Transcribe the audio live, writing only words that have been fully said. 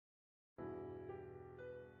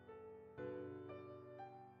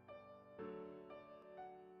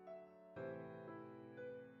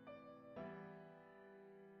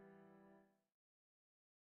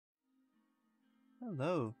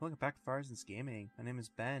Hello, welcome back to Farzan's Gaming. My name is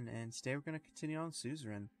Ben, and today we're going to continue on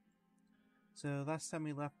Suzerain. So last time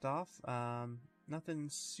we left off, nothing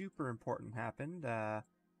super important happened.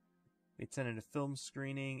 We attended a film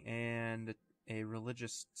screening and a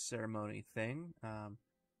religious ceremony thing.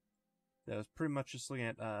 That was pretty much just looking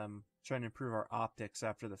at trying to improve our optics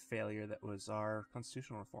after the failure that was our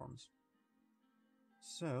constitutional reforms.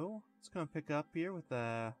 So let's go and pick up here with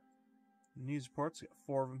the news reports. We got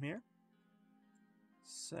 4 of them here.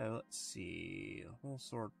 So, let's see. Whole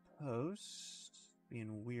sword post.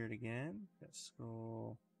 Being weird again. Gotta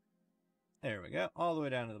scroll. There we go. All the way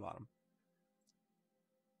down to the bottom.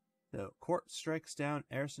 So, court strikes down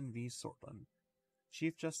Erison v. Swordland.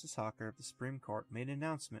 Chief Justice Hawker of the Supreme Court made an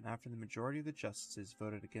announcement after the majority of the justices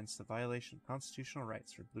voted against the violation of constitutional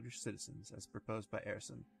rights for British citizens as proposed by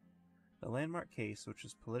Erison. The landmark case, which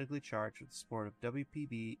was politically charged with the support of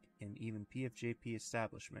WPB and even PFJP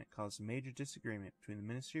establishment, caused a major disagreement between the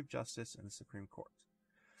Ministry of Justice and the Supreme Court.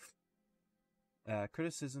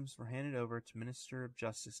 Criticisms were handed over to Minister of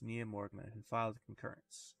Justice Nia Morgman, who filed a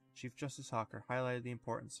concurrence. Chief Justice Hawker highlighted the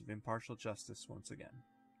importance of impartial justice once again.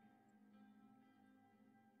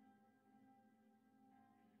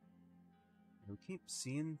 We keep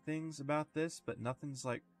seeing things about this, but nothing's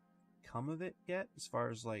come of it yet, as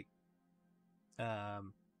far as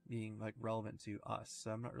being relevant to us. So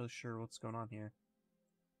I'm not really sure what's going on here.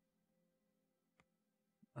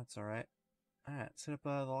 That's alright. Alright, set up the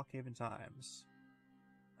Lockhaven Times.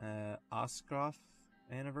 Oscroft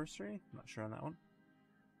anniversary? I'm not sure on that one.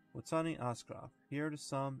 Watani Oscroft, hero to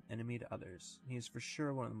some, enemy to others. He is for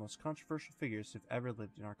sure one of the most controversial figures who have ever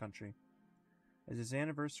lived in our country. As his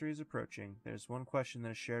anniversary is approaching, there is one question that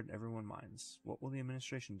is shared in everyone's minds. What will the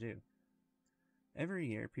administration do? Every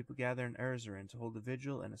year, people gather in Suzerain to hold a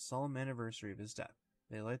vigil and a solemn anniversary of his death.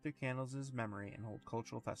 They light their candles in his memory and hold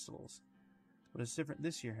cultural festivals. What is different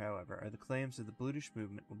this year, however, are the claims that the Blutish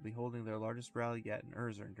movement will be holding their largest rally yet in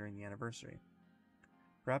Suzerain during the anniversary.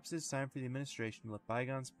 Perhaps it is time for the administration to let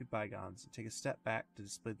bygones be bygones and take a step back to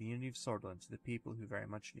display the unity of Swordland to the people who very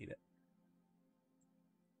much need it.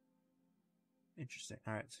 Interesting.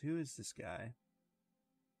 Alright, so who is this guy?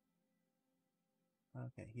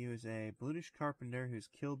 Okay, he was a Blutish carpenter who was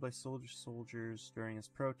killed by soldiers during his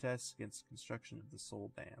protests against the construction of the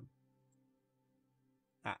Soul Dam.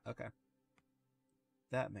 Ah, okay.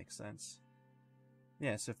 That makes sense.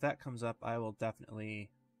 Yeah, so if that comes up, I will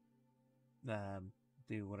definitely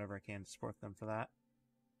do whatever I can to support them for that.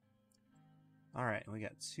 Alright, and we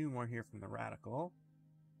got 2 more here from the Radical.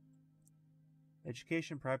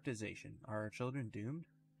 Education privatization. Are our children doomed?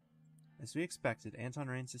 As we expected, Anton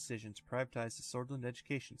Rayne's decision to privatize the Swordland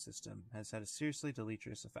education system has had a seriously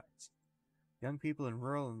deleterious effect. Young people in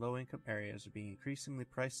rural and low-income areas are being increasingly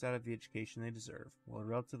priced out of the education they deserve, while a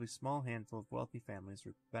relatively small handful of wealthy families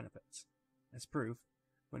reap benefits. As proof,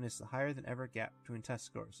 witness the higher-than-ever gap between test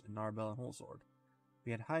scores in Narbel and Holsword.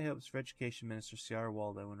 We had high hopes for Education Minister Ciara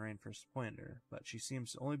Waldo when Rayne first appointed her, but she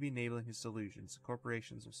seems to only be enabling his delusions that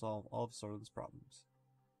corporations will solve all of Swordland's problems.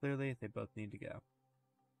 Clearly, they both need to go.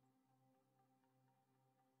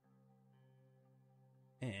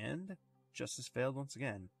 And justice failed once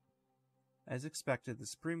again. As expected, the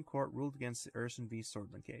Supreme Court ruled against the Erison v.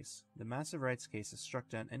 Swordland case. The massive rights case has struck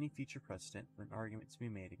down any future precedent for an argument to be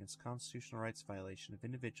made against constitutional rights violation of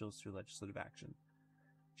individuals through legislative action.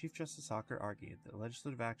 Chief Justice Hawker argued that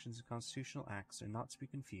legislative actions and constitutional acts are not to be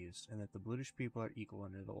confused, and that the Blutish people are equal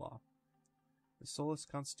under the law. The soulless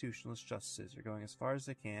constitutionalist justices are going as far as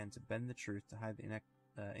they can to bend the truth to hide the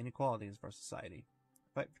inequalities of our society.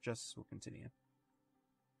 The fight for justice will continue.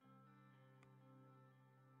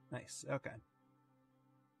 Nice, okay.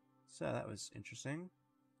 So that was interesting.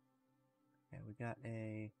 Okay, we got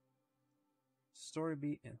a story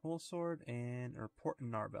beat in Holsword and a report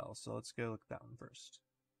in Narbel, so let's go look at that one first.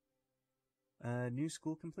 New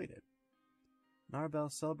school completed.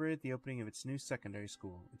 Narbel celebrated the opening of its new secondary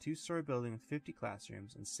school, a 2-story building with 50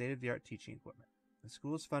 classrooms and state-of-the-art teaching equipment. The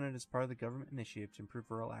school is funded as part of the government initiative to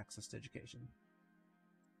improve rural access to education.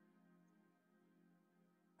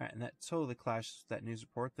 Alright, and that totally clashes with that news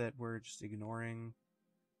report that we're just ignoring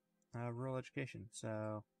rural education,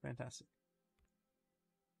 so fantastic.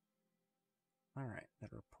 Alright,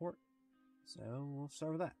 that report. So we'll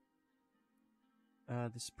start with that.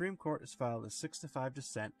 The Supreme Court has filed a 6-5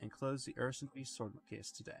 dissent and closed the Erison v. Swordland case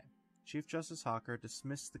today. Chief Justice Hawker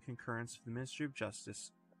dismissed the concurrence of the Ministry of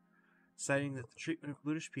Justice, citing that the treatment of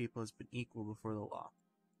Blutish people has been equal before the law.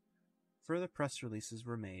 Further press releases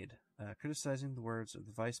were made, criticizing the words of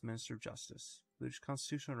the Vice Minister of Justice. Blutish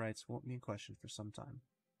constitutional rights won't be in question for some time.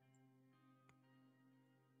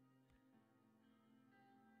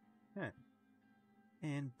 Okay.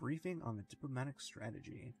 and briefing on the diplomatic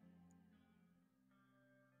strategy.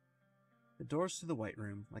 The doors to the White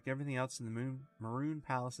Room, like everything else in the Maroon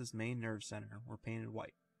Palace's main nerve center, were painted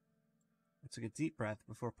white. I took a deep breath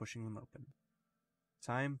before pushing them open.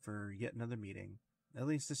 Time for yet another meeting. At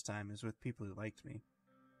least this time is with people who liked me.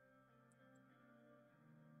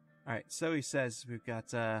 Alright, so he says we've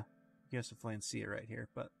got Yosef Lancia right here,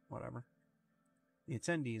 but whatever. The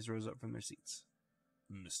attendees rose up from their seats.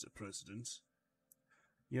 Mr. President.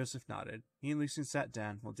 Yosef nodded. He and Lucian sat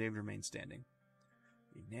down while David remained standing.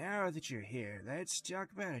 Now that you're here, let's talk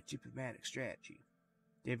about a diplomatic strategy.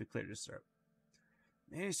 David cleared his throat.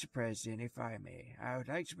 Mr. President, if I may, I would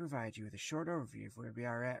like to provide you with a short overview of where we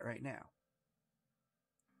are at right now.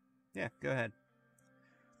 Yeah, go ahead.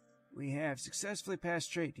 We have successfully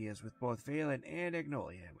passed trade deals with both Valen and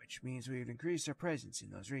Agnolia, which means we've increased our presence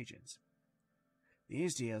in those regions.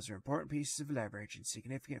 These deals are important pieces of leverage and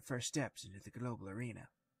significant first steps into the global arena.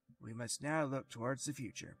 We must now look towards the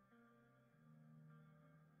future.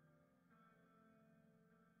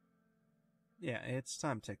 Yeah, it's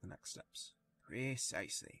time to take the next steps.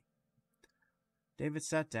 Precisely. David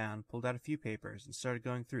sat down, pulled out a few papers, and started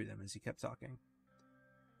going through them as he kept talking.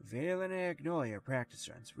 Valen and Agnolia are practice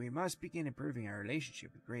runs. We must begin improving our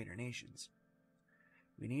relationship with greater nations.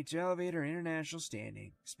 We need to elevate our international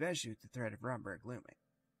standing, especially with the threat of Rumberg looming.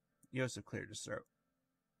 Yosef cleared his throat.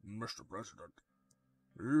 Mr. President,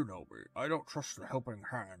 you know me. I don't trust the helping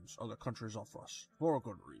hands other countries offer us, for a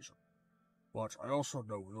good reason. But I also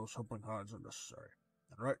know those helping hands are necessary,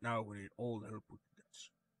 and right now we need all the help we can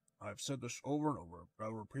get. I've said this over and over, but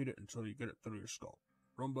I'll repeat it until you get it through your skull.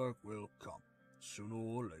 Rumberg will come, sooner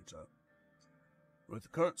or later. With the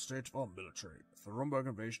current state of our military, if the Rumberg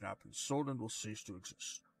invasion happens, Solden will cease to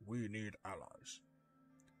exist. We need allies.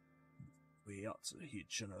 We ought to heed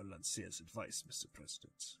General Lancier's advice, Mr.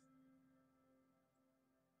 President.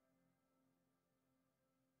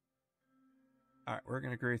 Alright, we're going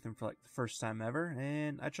to agree with him for like the first time ever,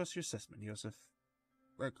 and I trust your assessment, Yosef.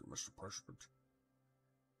 Thank you, Mr. President.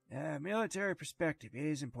 Military perspective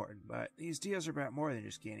is important, but these deals are about more than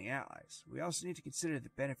just gaining allies. We also need to consider the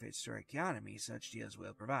benefits to our economy such deals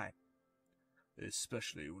will provide.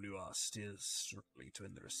 Especially when you are still struggling to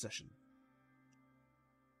end the recession.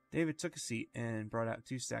 David took a seat and brought out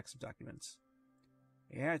 2 stacks of documents.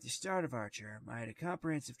 At the start of our term, I had a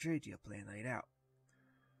comprehensive trade deal plan laid out.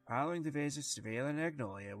 Following the visits to Valen and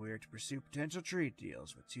Agnolia, we are to pursue potential trade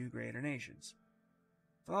deals with 2 greater nations.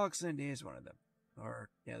 Falkland is one of them, or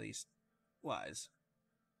at least was.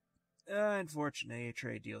 Unfortunately, a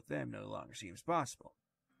trade deal with them no longer seems possible.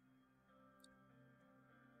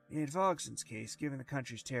 In Falkland's case, given the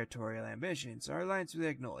country's territorial ambitions, our alliance with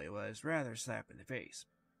Agnolia was rather a slap in the face.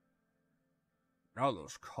 Now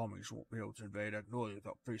those commies won't be able to invade Agnolia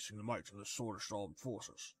without facing the might of the Swordist armed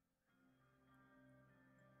forces.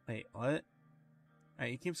 Wait, what?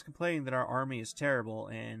 He keeps complaining that our army is terrible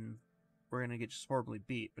and we're gonna get just horribly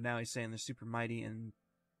beat, but now he's saying they're super mighty and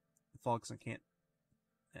the Falkland can't...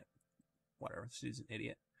 whatever, this dude's an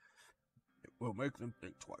idiot. It will make them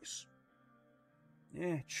think twice.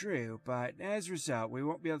 True, but as a result, we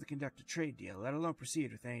won't be able to conduct a trade deal, let alone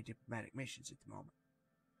proceed with any diplomatic missions at the moment.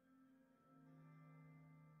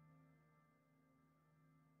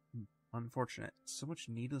 Unfortunate. So much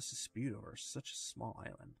needless dispute over such a small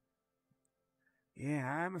island. Yeah,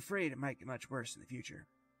 I'm afraid it might get much worse in the future.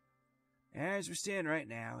 As we stand right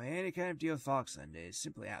now, any kind of deal with Falkland is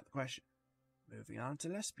simply out of the question. Moving on to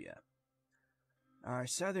Lesbia. Our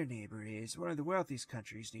southern neighbor is one of the wealthiest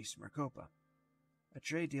countries in Eastern Marcopa. A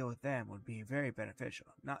trade deal with them would be very beneficial,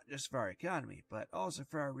 not just for our economy, but also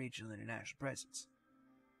for our regional and international presence.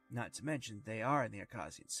 Not to mention they are in the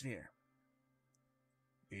Arcasian sphere.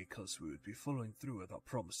 Because we would be following through with our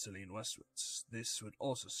promise to lean westwards, this would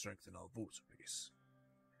also strengthen our voter base.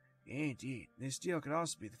 Indeed, this deal could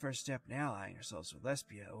also be the first step in allying ourselves with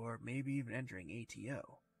Lesbia, or maybe even entering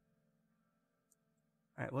ATO.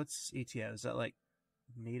 Alright, what's ATO? Is that like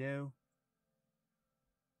NATO?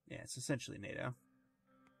 Yeah, it's essentially NATO.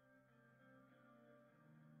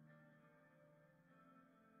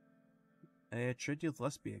 A trade deal with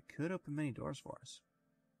Lesbia could open many doors for us.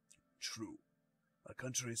 True. A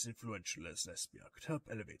country as influential as Lesbia could help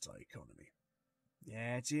elevate our economy.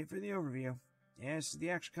 That's it for the overview. As to the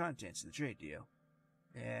actual contents of the trade deal.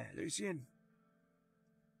 Lucian.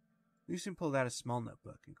 Lucian pulled out a small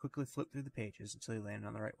notebook and quickly flipped through the pages until he landed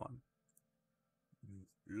on the right one.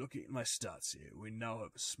 Looking at my stats here, we now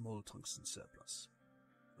have a small tungsten surplus.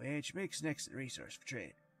 Which makes an excellent resource for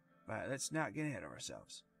trade. But let's not get ahead of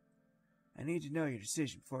ourselves. I need to know your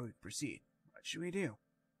decision before we proceed. What should we do?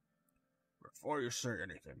 Before you say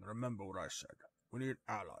anything, remember what I said. We need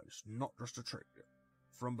allies, not just a trade deal.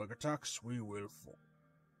 From big attacks, we will fall.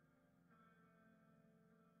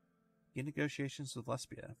 Begin negotiations with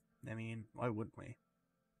Lesbia. I mean, why wouldn't we?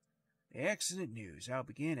 Excellent news. I'll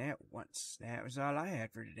begin at once. That was all I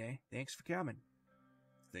had for today. Thanks for coming.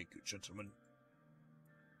 Thank you, gentlemen.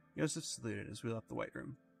 Joseph saluted as we left the White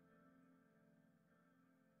Room.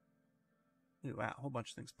 Ooh, wow, a whole bunch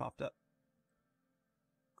of things popped up.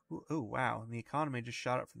 Ooh, oh, wow, and the economy just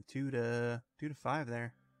shot up from 2 to 5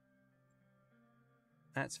 there.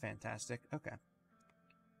 That's fantastic. Okay.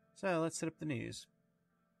 So, let's hit up the news.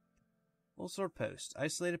 Full Sword Post.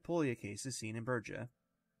 Isolated polio cases seen in Bergia.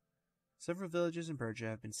 Several villages in Bergia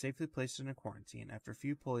have been safely placed in a quarantine after a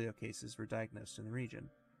few polio cases were diagnosed in the region.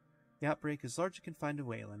 The outbreak is largely confined to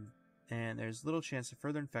Wayland, and there is little chance of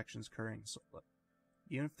further infections occurring in Sorla.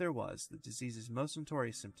 Even if there was, the disease's most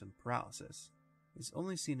notorious symptom, paralysis, is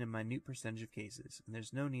only seen in a minute percentage of cases, and there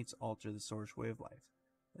is no need to alter the Sordish way of life,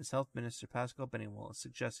 as Health Minister Pascal Benewell has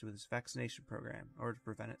suggested with his vaccination program in order to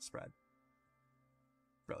prevent its spread.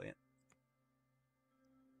 Brilliant.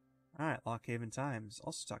 Alright, Lockhaven Times,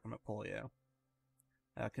 also talking about polio.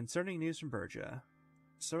 Concerning news from Bergia,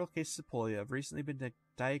 several cases of polio have recently been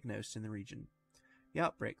diagnosed in the region. The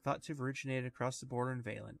outbreak, thought to have originated across the border in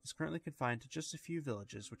Valen, is currently confined to just a few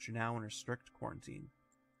villages which are now under strict quarantine.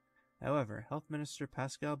 However, Health Minister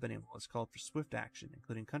Pascal Benewell has called for swift action,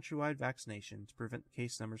 including countrywide vaccination, to prevent the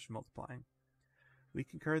case numbers from multiplying. We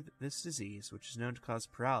concur that this disease, which is known to cause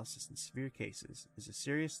paralysis in severe cases, is a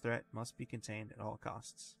serious threat and must be contained at all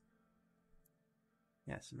costs.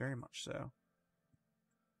 Yes, very much so.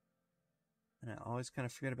 And I always kind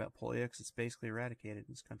of forget about polio because it's basically eradicated in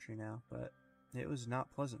this country now, but it was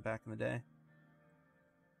not pleasant back in the day.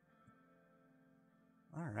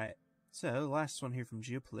 Alright, so last one here from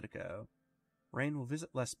Geopolitico. Rayne will visit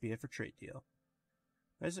Lesbia for trade deal.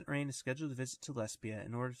 President Rayne is scheduled to visit to Lesbia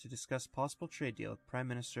in order to discuss possible trade deal with Prime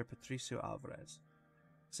Minister Patricio Alvarez.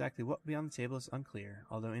 Exactly what will be on the table is unclear,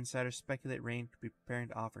 although insiders speculate Rayne could be preparing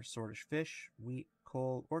to offer Sordish fish, wheat,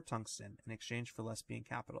 coal, or tungsten in exchange for Lesbian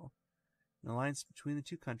capital. An alliance between the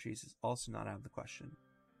two countries is also not out of the question.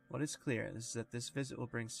 What is clear is that this visit will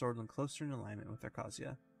bring Sordland closer in alignment with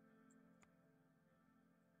Arcasia.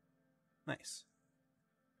 Nice.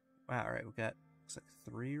 Wow, alright, we've got, looks like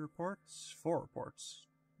 4 reports.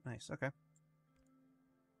 Nice, okay.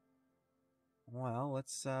 Well,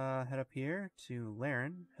 let's head up here to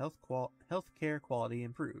Laren. Healthcare quality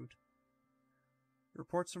improved.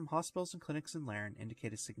 Reports from hospitals and clinics in Laren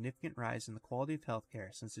indicate a significant rise in the quality of healthcare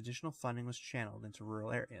since additional funding was channeled into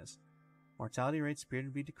rural areas. Mortality rates appear to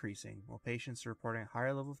be decreasing, while patients are reporting a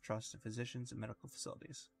higher level of trust in physicians and medical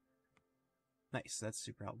facilities. Nice, that's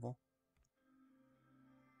super helpful.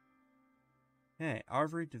 Okay,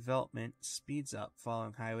 Arvery development speeds up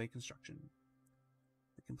following highway construction.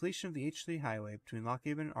 The completion of the H3 highway between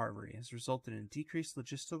Lockhaven and Arvery has resulted in decreased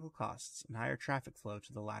logistical costs and higher traffic flow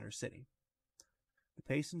to the latter city. The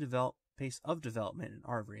pace of development in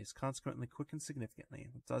Arvery has consequently quickened significantly,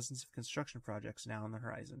 with dozens of construction projects now on the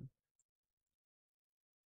horizon.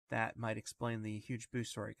 That might explain the huge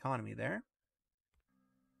boost to our economy there.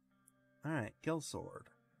 Alright, Gelsword.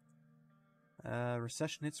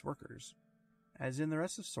 Recession hits workers. As in the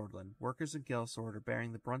rest of Swordland, workers in Gelsword are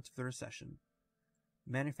bearing the brunt of the recession.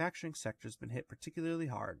 The manufacturing sector has been hit particularly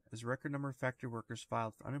hard, as a record number of factory workers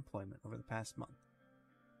filed for unemployment over the past month.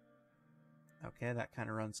 Okay, that kind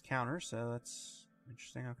of runs counter, so that's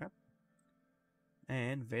interesting, okay.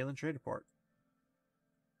 And Valen Trade Report.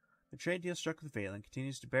 The trade deal struck with Valen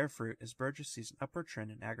continues to bear fruit as Burgess sees an upward trend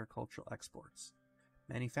in agricultural exports.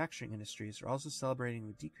 Manufacturing industries are also celebrating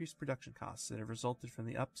the decreased production costs that have resulted from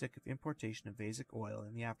the uptick of importation of basic oil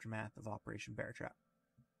in the aftermath of Operation Bear Trap.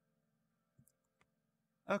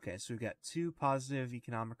 Okay, so we've got 2 positive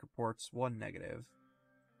economic reports, 1 negative.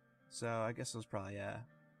 So I guess those probably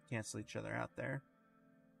cancel each other out there.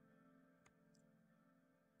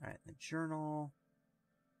 Alright, the journal.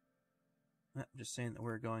 I'm just saying that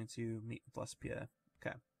we're going to meet with Lesbia.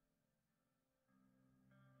 Okay.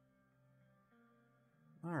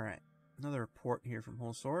 Alright, another report here from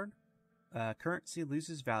Whole Sword. Currency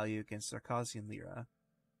loses value against Arcasian Lira.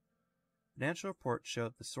 Financial reports show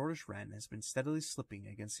that the Swordish Ren has been steadily slipping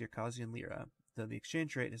against the Arcasian Lira, though the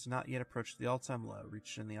exchange rate has not yet approached the all-time low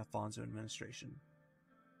reached in the Alfonso administration.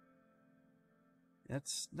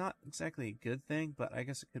 That's not exactly a good thing, but I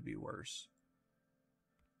guess it could be worse.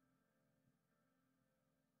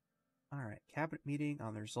 Alright, cabinet meeting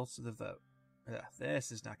on the results of the vote. Ugh,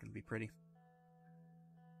 this is not going to be pretty.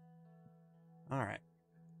 Alright.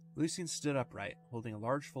 Lucian stood upright, holding a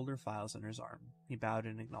large folder of files under his arm. He bowed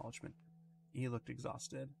in acknowledgement. He looked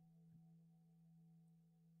exhausted.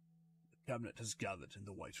 Cabinet has gathered in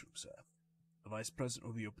the White Room, sir. The Vice President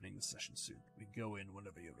will be opening the session soon. We can go in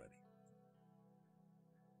whenever you're ready.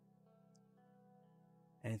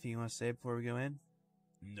 Anything you want to say before we go in?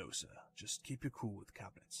 No, sir. Just keep your cool with the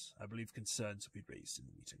Cabinet. I believe concerns will be raised in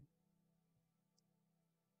the meeting.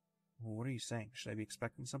 Well, what are you saying? Should I be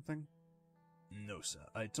expecting something? No, sir.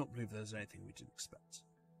 I don't believe there's anything we didn't expect.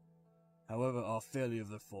 However, our failure of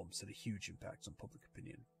the reforms had a huge impact on public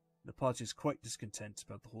opinion. The party is quite discontent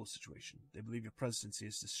about the whole situation. They believe your presidency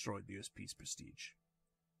has destroyed the USP's prestige.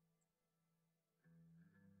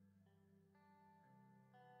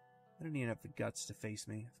 I don't even have the guts to face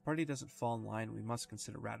me. If the party doesn't fall in line, we must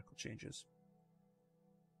consider radical changes.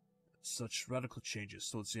 Such radical changes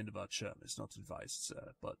towards the end of our term is not advised,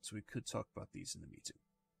 sir, but we could talk about these in the meeting.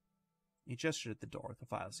 He gestured at the door with the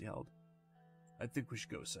files he held. I think we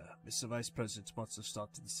should go, sir. Mr. Vice President wants to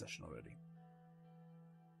start the session already.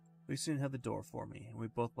 Lucien held the door for me, and we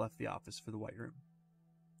both left the office for the White Room.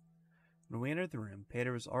 When we entered the room,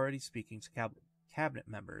 Peter was already speaking to cabinet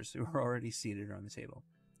members who were already seated around the table.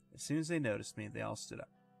 As soon as they noticed me, they all stood up.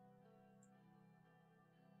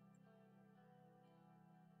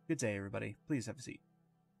 Good day, everybody. Please have a seat.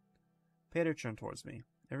 Peter turned towards me.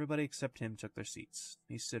 Everybody except him took their seats.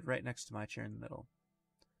 He stood right next to my chair in the middle.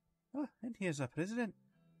 Oh, and here's our president.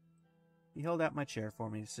 He held out my chair for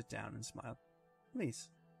me to sit down and smiled. Please.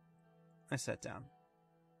 I sat down.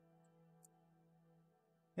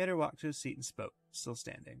 Peter walked to his seat and spoke, still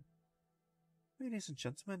standing. Ladies and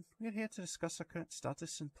gentlemen, we are here to discuss our current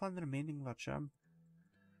status and plan the remaining of our term.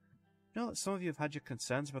 I know that some of you have had your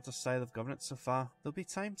concerns about the style of governance so far. There'll be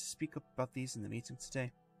time to speak up about these in the meeting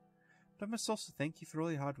today. But I must also thank you for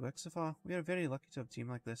all your hard work so far. We are very lucky to have a team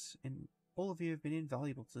like this, and all of you have been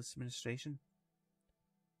invaluable to this administration.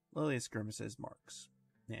 Lilius grimaces marks.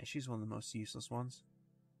 Yeah, she's one of the most useless ones.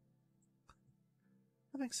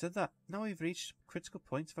 Having said that, now we've reached a critical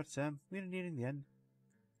point of our term. We are nearing the end.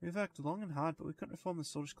 We've worked long and hard, but we couldn't reform the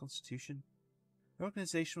Swordfish Constitution. Our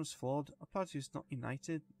organisation was flawed, our party was not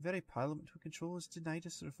united, the very parliament we control has denied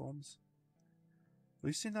us the reforms.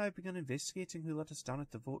 Lucy and I have begun investigating who let us down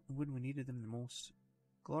at the vote and when we needed them the most.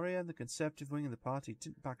 Gloria and the Conservative wing of the party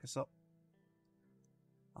didn't back us up.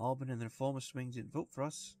 Alban and the Reformist wing didn't vote for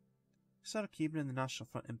us. Sarah Keeban and the National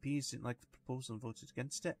Front MPs didn't like the proposal and voted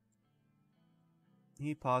against it.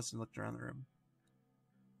 He paused and looked around the room.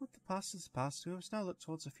 What the past is the past, we must now look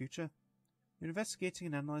towards the future. We're investigating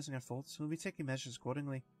and analysing our faults, and we'll be taking measures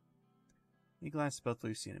accordingly. He glanced at both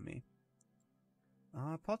Lucien and me.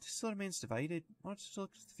 Our party still remains divided. In order to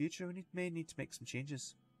look to the future, we may need to make some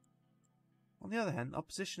changes. On the other hand, the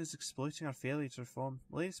opposition is exploiting our failure to reform.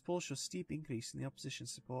 The latest poll shows a steep increase in the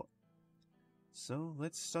opposition's support. So,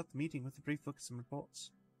 let's start the meeting with a brief look at some reports.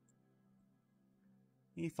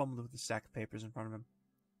 He fumbled with the stack of papers in front of him.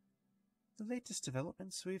 The latest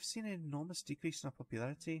developments, we've seen an enormous decrease in our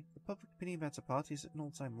popularity. The public opinion about our party is at an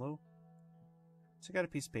all-time low. Took out a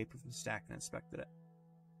piece of paper from the stack and inspected it.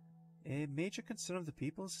 A major concern of the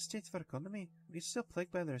people is the state of our economy. We are still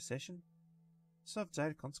plagued by the recession. So have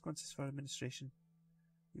dire consequences for our administration.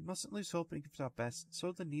 We mustn't lose hope and give it our best.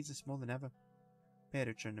 Swordsland needs us more than ever.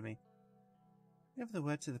 Peter turned to me. You have the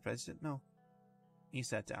word to the president now. He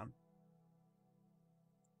sat down.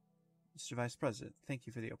 Mr. Vice President, thank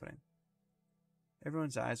you for the opening.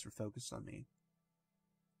 Everyone's eyes were focused on me.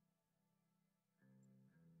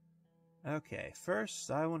 Okay,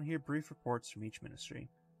 first, I want to hear brief reports from each ministry.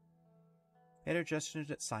 Peter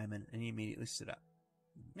gestured at Simon, and he immediately stood up.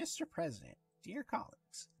 Mr. President, dear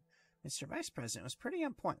colleagues, Mr. Vice President was pretty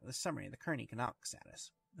on point with a summary of the current economic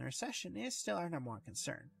status. The recession is still our number one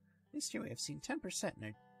concern. This year we have seen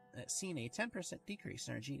a 10% decrease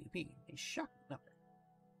in our GDP, a shocking number.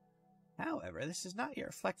 However, this is not yet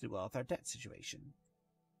reflected well with our debt situation.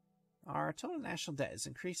 Our total national debt has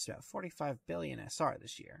increased to about 45 billion SR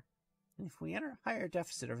this year, and if we enter a higher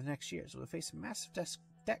deficit over the next years, we'll face a massive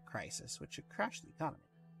debt crisis which should crash the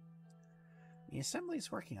economy. The Assembly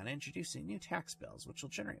is working on introducing new tax bills which will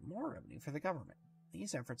generate more revenue for the government.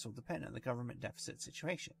 These efforts will depend on the government deficit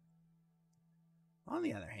situation. On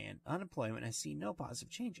the other hand, unemployment has seen no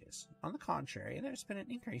positive changes. On the contrary, there's been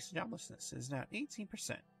an increase in joblessness. It is now at 18%.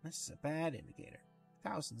 This is a bad indicator.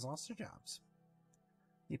 Thousands lost their jobs.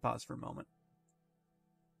 He paused for a moment.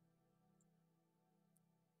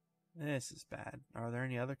 This is bad. Are there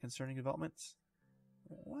any other concerning developments?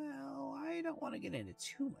 Well, I don't want to get into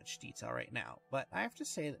too much detail right now, but I have to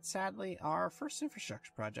say that sadly, our first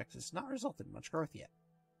infrastructure project has not resulted in much growth yet.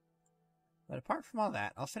 But apart from all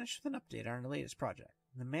that, I'll finish with an update on our latest project.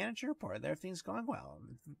 The manager reported that everything's going well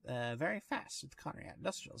and very fast with the Conrad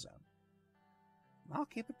Industrial Zone. I'll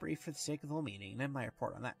keep it brief for the sake of the whole meeting and end my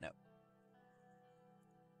report on that note.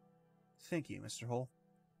 Thank you, Mr. Hull.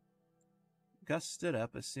 Gus stood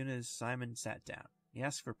up as soon as Simon sat down. He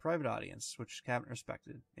asked for a private audience, which the cabinet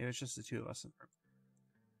respected. It was just the two of us in the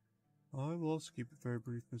room. I will also keep it very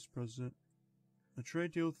brief, Mr. President. The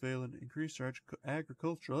trade deal with Valen increased our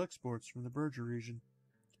agricultural exports from the Berger region.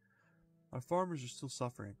 Our farmers are still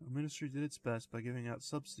suffering. Our ministry did its best by giving out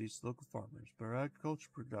subsidies to local farmers, but our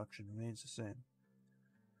agricultural production remains the same.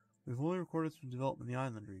 We've only recorded some development in the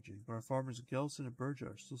island region, but our farmers in Gelson and Berger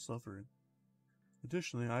are still suffering.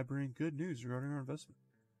 Additionally, I bring good news regarding our investment.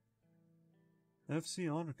 FC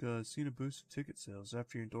Annika has seen a boost of ticket sales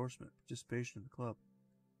after your endorsement and participation in the club.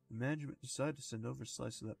 The management decided to send over a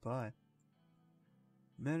slice of that pie.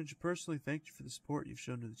 The manager personally thanked you for the support you've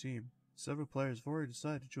shown to the team. Several players have already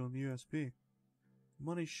decided to join the USP. The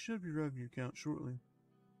money should be arriving in your account shortly.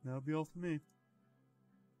 That'll be all for me.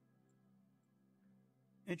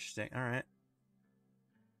 Interesting, alright.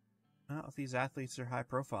 Well, if these athletes are high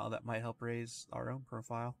profile, that might help raise our own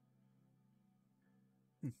profile.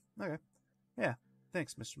 Okay. Yeah,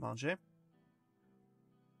 thanks, Mr. Manger.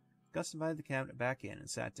 Gus invited the cabinet back in and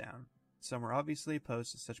sat down. Some were obviously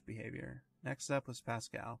opposed to such behavior. Next up was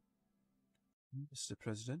Pascal. Mr.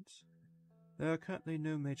 President, there are currently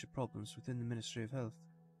no major problems within the Ministry of Health.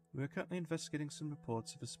 We are currently investigating some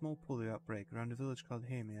reports of a small polio outbreak around a village called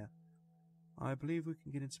Hamia. I believe we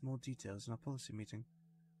can get into more details in our policy meeting.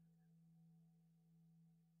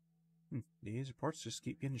 These reports just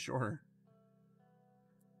keep getting shorter.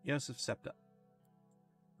 Yosef stepped up.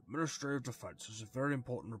 The Ministry of Defense has a very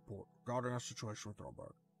important report regarding our situation with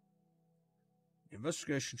Rumberg. The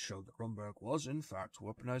investigation showed that Rumberg was, in fact,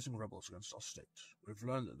 weaponizing rebels against our state. We've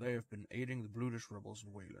learned that they have been aiding the Brutish rebels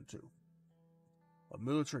in Wayland, too. Our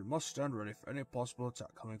military must stand ready for any possible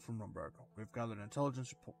attack coming from Rumberg. We've gathered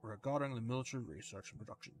intelligence regarding the military research and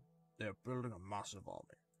production. They are building a massive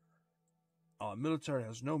army. Our military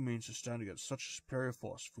has no means to stand against such a superior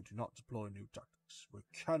force if we do not deploy new tactics. We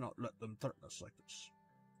cannot let them threaten us like this.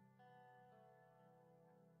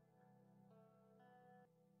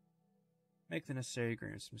 Make the necessary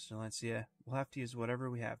agreements, Mr. Lancia. We'll have to use whatever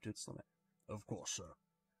we have to its limit. Of course, sir.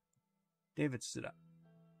 David stood up.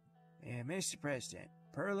 Mr. President,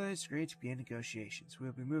 Perla has agreed to begin negotiations.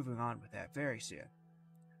 We'll be moving on with that very soon.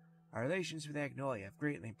 Our relations with Agnolia have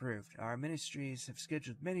greatly improved. Our ministries have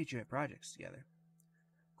scheduled many joint projects together.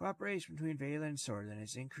 Cooperation between Valen and Sordin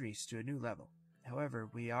has increased to a new level. However,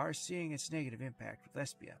 we are seeing its negative impact with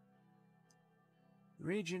Lesbia. The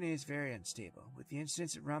region is very unstable. With the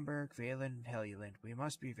incidents at Rumberg, Valen, and Helluland, we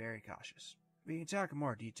must be very cautious. We can talk in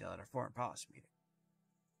more detail at our foreign policy meeting.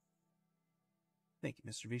 Thank you,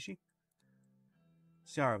 Mr. Vichy.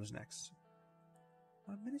 Ciara was next.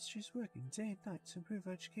 Our ministry is working day and night to improve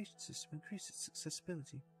our education system and increase its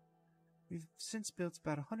accessibility. We've since built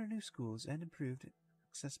about 100 new schools and improved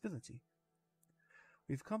accessibility.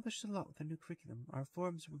 We've accomplished a lot with our new curriculum. Our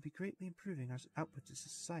reforms will be greatly improving our output to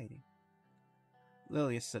society.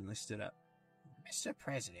 Lilia suddenly stood up. Mr.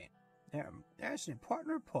 President, there's an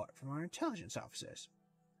important report from our intelligence officers.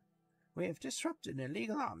 We have disrupted an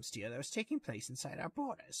illegal arms deal that was taking place inside our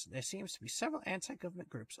borders. There seems to be several anti-government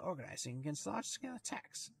groups organizing against large-scale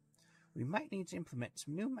attacks. We might need to implement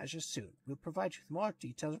some new measures soon. We'll provide you with a more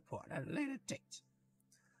detailed report at a later date.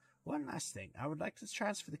 One last thing. I would like to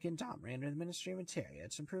transfer the Gendarmerie under the Ministry of Interior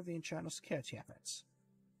to improve the internal security efforts.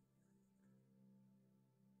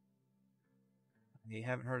 I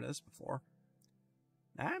haven't heard of this before.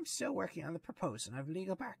 I'm still working on the proposal and have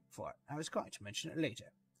legal backing for it. I was going to mention it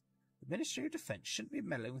later. The Ministry of Defense shouldn't be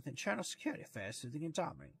meddling with internal security affairs through the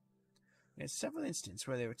Gendarmerie. We had several instances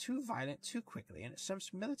where they were too violent too quickly, and it stems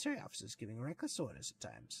from military officers giving reckless orders at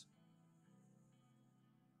times.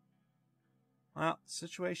 Well, the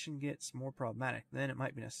situation gets more problematic, then it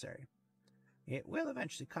might be necessary. It will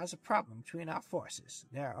eventually cause a problem between our forces.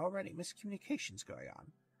 There are already miscommunications going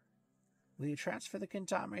on. Will you transfer the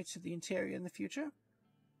Gendarmerie to the Interior in the future?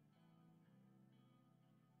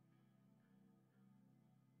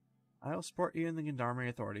 I'll support you in the Gendarmerie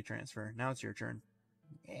authority transfer. Now it's your turn.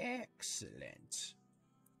 Excellent.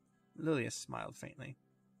 Lilia smiled faintly.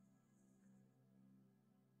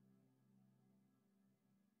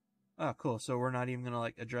 Oh, cool. So we're not even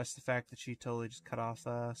going to, address the fact that she totally just cut off,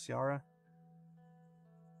 Ciara?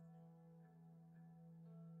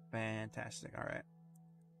 Fantastic. Alright.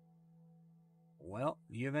 Well,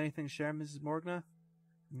 do you have anything to share, Mrs. Morgna?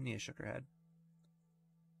 Nia shook her head.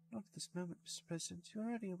 Not at this moment, Mr. President. You're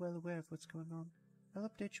already well aware of what's going on. I'll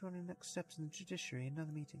update you on the next steps in the judiciary in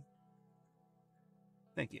another meeting.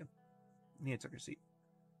 Thank you. Nia took her seat.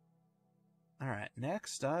 Alright,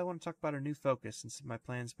 next, I want to talk about our new focus and some of my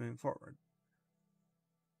plans moving forward.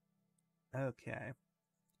 Okay.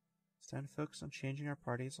 It's time to focus on changing our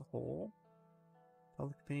party as a whole.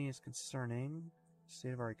 Public opinion is concerning. The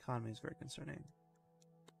state of our economy is very concerning.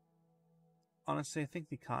 Honestly, I think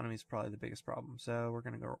the economy is probably the biggest problem, so we're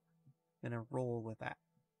gonna roll with that.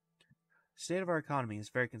 The state of our economy is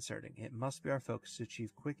very concerning. It must be our focus to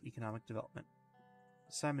achieve quick economic development.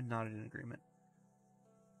 Simon nodded in agreement.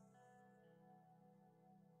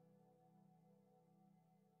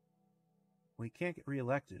 We can't get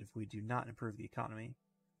re-elected if we do not improve the economy.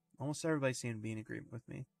 Almost everybody seemed to be in agreement with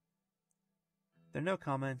me. If there are no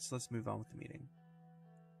comments, let's move on with the meeting.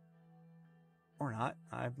 Or not.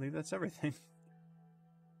 I believe that's everything.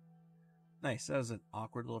 Nice, that was an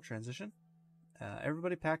awkward little transition.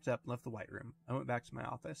 Everybody packed up and left the White Room. I went back to my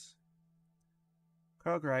office.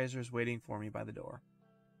 Carl Greiser is waiting for me by the door.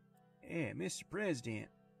 Hey, Mr. President.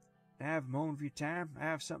 I have a moment of your time. I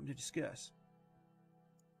have something to discuss.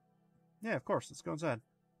 Yeah, of course. Let's go inside.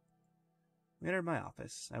 We entered my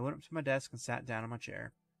office. I went up to my desk and sat down in my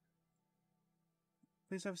chair.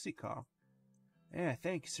 Please have a seat, Carl. Yeah,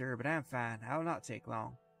 thank you, sir, but I'm fine. I will not take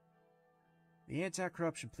long. The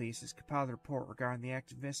Anti-Corruption Police has compiled a report regarding the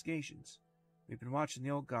active investigations. We've been watching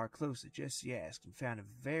the old guard closely, just as you asked, and found a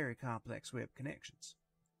very complex web of connections.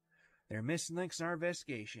 There are missing links in our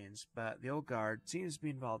investigations, but the old guard seems to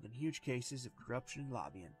be involved in huge cases of corruption and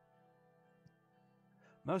lobbying.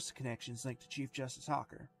 Most of the connections link to Chief Justice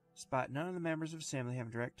Hawker. Despite none of the members of his family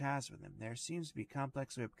having direct ties with him, there seems to be a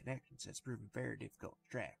complex web of connections that's proven very difficult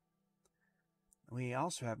to track. We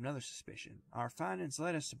also have another suspicion. Our findings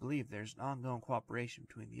led us to believe there's an ongoing cooperation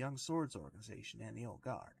between the Young Swords organization and the Old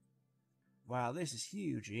Guard. While this is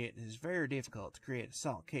huge, it is very difficult to create a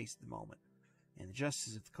solid case at the moment, and the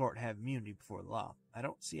justices of the court have immunity before the law. I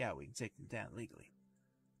don't see how we can take them down legally.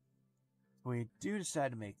 If we do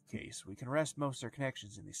decide to make the case, we can arrest most of their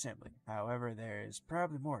connections in the assembly. However, there is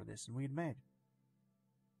probably more to this than we'd imagined.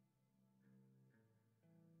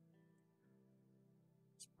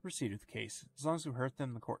 Let's proceed with the case. As long as we hurt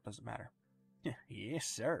them, the court doesn't matter. Yes,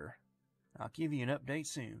 sir. I'll give you an update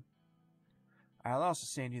soon. I'll also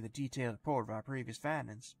send you the detailed report of our previous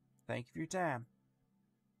findings. Thank you for your time.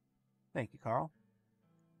 Thank you, Carl.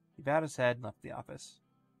 He bowed his head and left the office.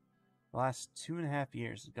 The last 2.5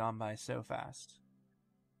 years had gone by so fast.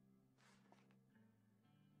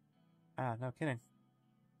 Ah, no kidding.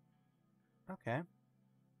 Okay.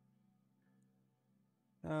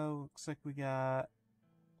 So, looks like we got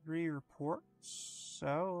 3 reports.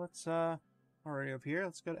 So, let's, already up here,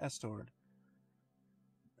 let's go to Estord.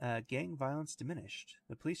 Gang violence diminished.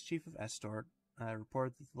 The police chief of Estord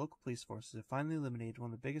reported that the local police forces have finally eliminated one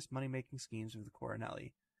of the biggest money-making schemes of the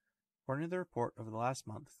Coronelli. According to the report, over the last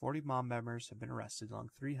month, 40 mob members have been arrested along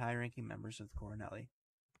 3 high-ranking members of the Coronelli.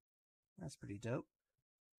 That's pretty dope.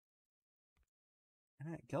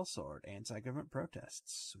 And at Gelsord, anti-government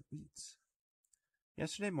protests. Sweet.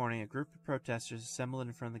 Yesterday morning, a group of protesters assembled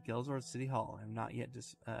in front of the Gelsord City Hall and have not yet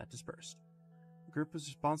dispersed. The group was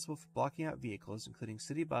responsible for blocking out vehicles, including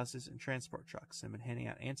city buses and transport trucks, and been handing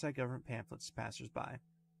out anti-government pamphlets to passers-by.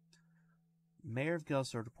 The mayor of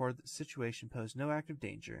Gelsord reported that the situation posed no active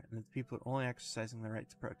danger and that the people are only exercising their right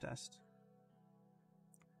to protest.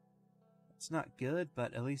 It's not good,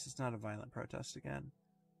 but at least it's not a violent protest again.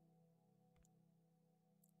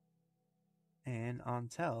 And on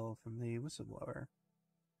tell from the whistleblower.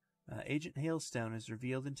 Agent Hailstone has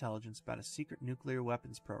revealed intelligence about a secret nuclear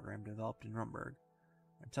weapons program developed in Rumburg.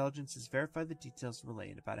 Intelligence has verified the details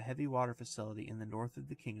relayed about a heavy water facility in the north of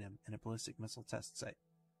the kingdom and a ballistic missile test site.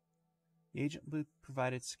 The agent will be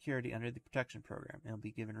provided security under the protection program and will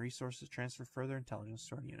be given resources to transfer further intelligence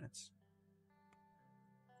to our units.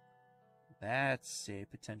 That's a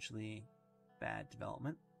potentially bad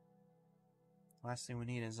development. Last thing we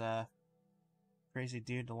need is a crazy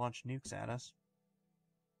dude to launch nukes at us.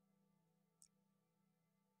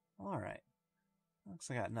 Alright. Looks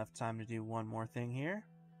like I got enough time to do one more thing here.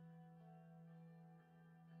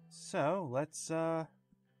 So, let's deliver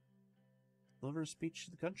a speech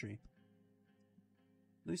to the country.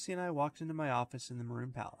 Lucy and I walked into my office in the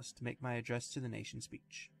Maroon Palace to make my address to the nation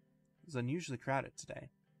speech. It was unusually crowded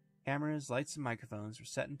today. Cameras, lights, and microphones were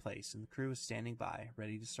set in place, and the crew was standing by,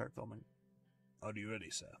 ready to start filming. Are you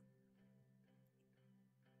ready, sir?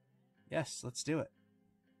 Yes, let's do it.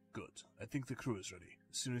 Good. I think the crew is ready.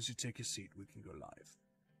 As soon as you take your seat, we can go live.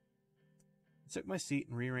 I took my seat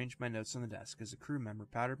and rearranged my notes on the desk as a crew member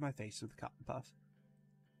powdered my face with a cotton puff.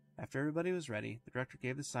 After everybody was ready, the director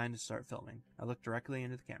gave the sign to start filming. I looked directly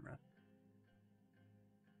into the camera.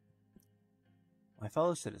 My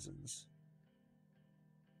fellow citizens.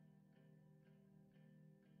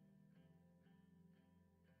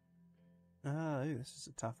 This is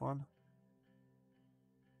a tough one.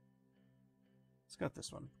 Let's go with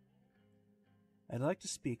this one. I'd like to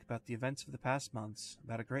speak about the events of the past months,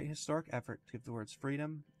 about a great historic effort to give the words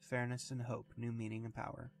freedom, fairness, and hope new meaning and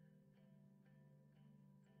power.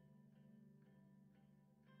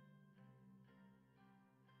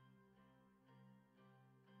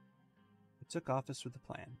 I took office with a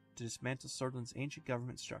plan to dismantle Sordland's ancient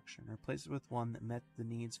government structure and replace it with one that met the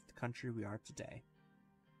needs of the country we are today.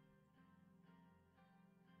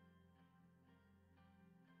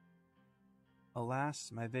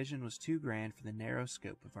 Alas, my vision was too grand for the narrow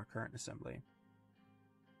scope of our current assembly.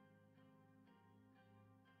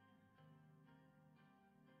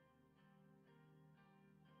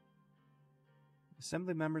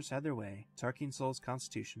 Assembly members had their way. Tarkeen Sol's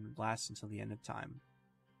constitution would last until the end of time.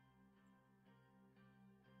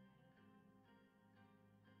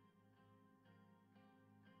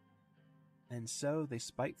 And so they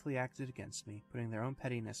spitefully acted against me, putting their own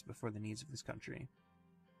pettiness before the needs of this country.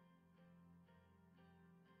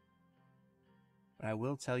 But I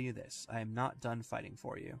will tell you this, I am not done fighting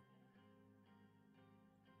for you.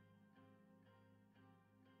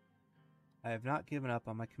 I have not given up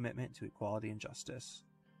on my commitment to equality and justice.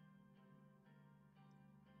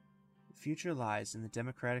 The future lies in the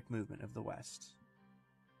democratic movement of the West.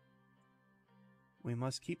 We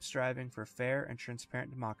must keep striving for fair and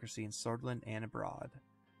transparent democracy in Sordland and abroad.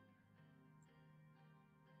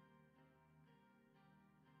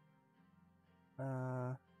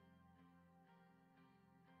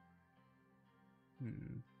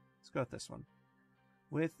 Let's go with this one.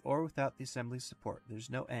 With or without the Assembly's support,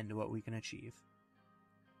 there's no end to what we can achieve.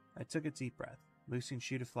 I took a deep breath, loosing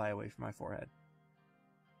Shu to fly away from my forehead.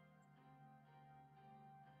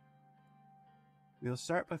 We will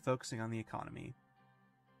start by focusing on the economy.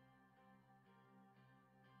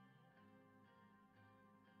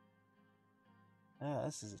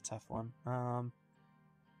 This is a tough one.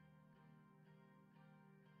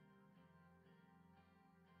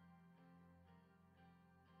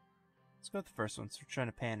 Let's go with the first one, since we're trying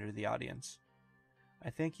to pander to the audience. I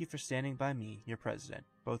thank you for standing by me, your president,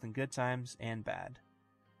 both in good times and bad.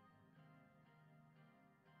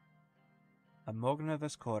 A mogna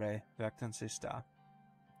vescore vectan se sta.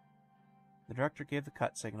 The director gave the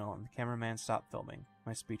cut signal and the cameraman stopped filming.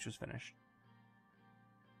 My speech was finished.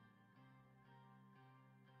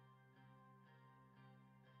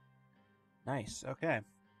 Nice, okay.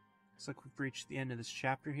 Looks like we've reached the end of this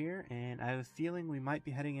chapter here, and I have a feeling we might be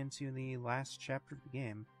heading into the last chapter of the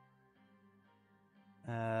game.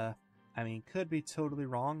 I mean, could be totally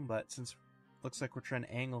wrong, but since it looks like we're trying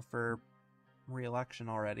to angle for re-election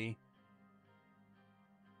already,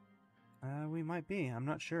 we might be, I'm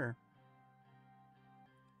not sure.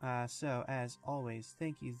 So, as always,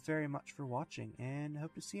 thank you very much for watching, and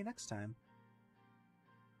hope to see you next time.